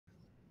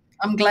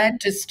I'm glad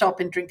to stop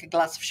and drink a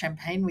glass of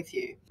champagne with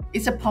you.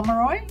 Is it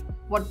Pomeroy?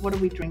 What are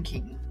we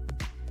drinking?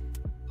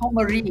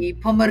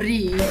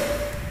 Pommery.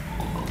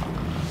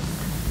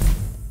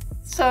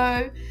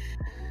 So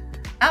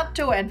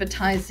outdoor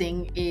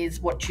advertising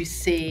is what you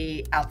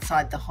see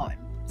outside the home.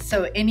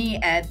 So any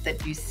ad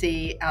that you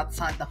see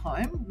outside the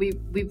home,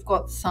 we've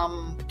got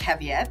some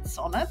caveats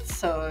on it.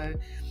 So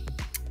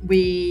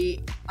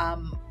we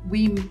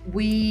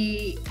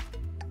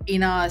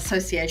in our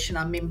association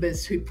are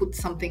members who put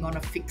something on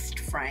a fixed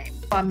frame.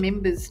 Our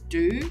members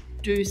do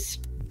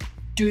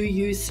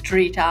use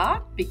street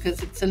art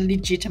because it's a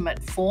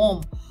legitimate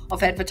form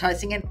of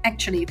advertising, and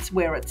actually it's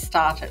where it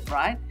started,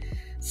 right?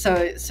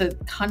 So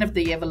kind of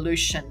the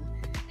evolution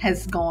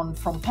has gone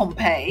from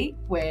Pompeii,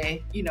 where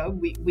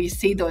we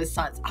see those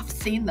signs. I've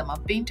seen them.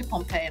 I've been to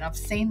Pompeii and I've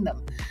seen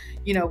them,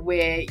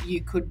 where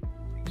you could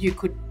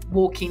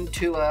walk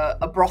into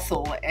a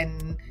brothel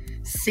and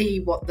see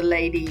what the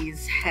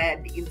ladies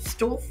had in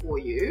store for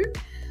you,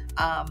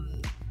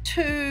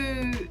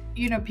 to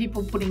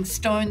people putting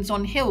stones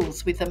on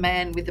hills with a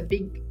man with a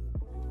big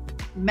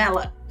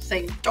mallet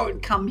saying,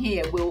 "Don't come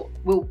here,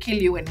 we'll kill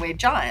you and we're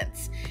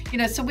giants."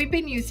 So we've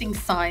been using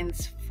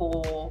signs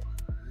for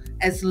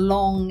as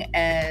long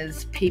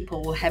as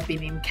people have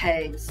been in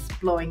caves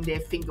blowing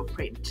their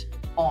fingerprint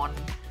on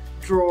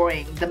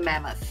drawing the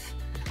mammoth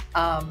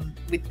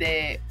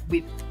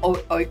with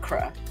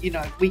ochre.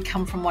 We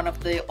come from one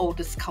of the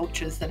oldest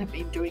cultures that have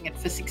been doing it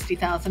for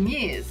 60,000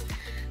 years.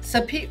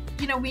 So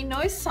we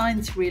know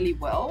signs really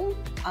well,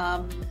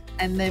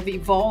 and they've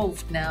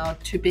evolved now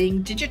to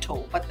being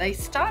digital, but they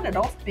started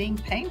off being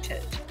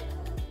painted.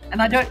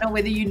 And I don't know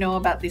whether you know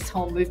about this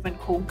whole movement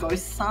called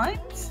ghost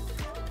signs.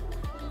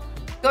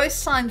 Ghost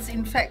signs,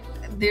 in fact,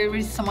 there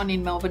is someone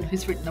in Melbourne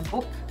who's written a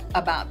book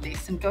about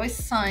this, and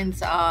ghost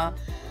signs are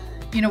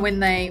when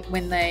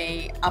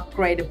they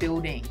upgrade a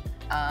building,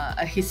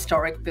 a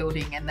historic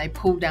building, and they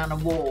pull down a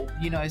wall,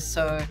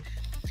 so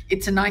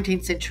it's a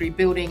 19th century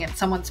building and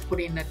someone's put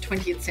in a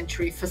 20th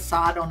century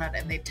facade on it,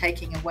 and they're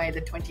taking away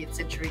the 20th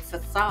century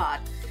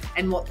facade,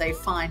 and what they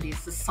find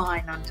is the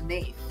sign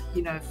underneath,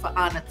 for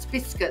Arnott's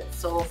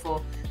Biscuits or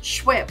for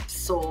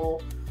Schweppes,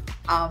 or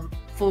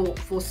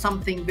for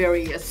something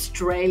very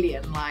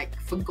Australian, like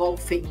for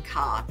golfing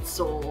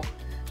carts, or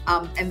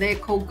and they're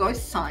called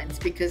ghost signs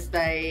because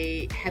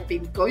they have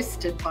been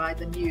ghosted by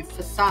the new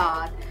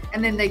facade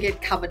and then they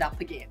get covered up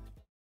again.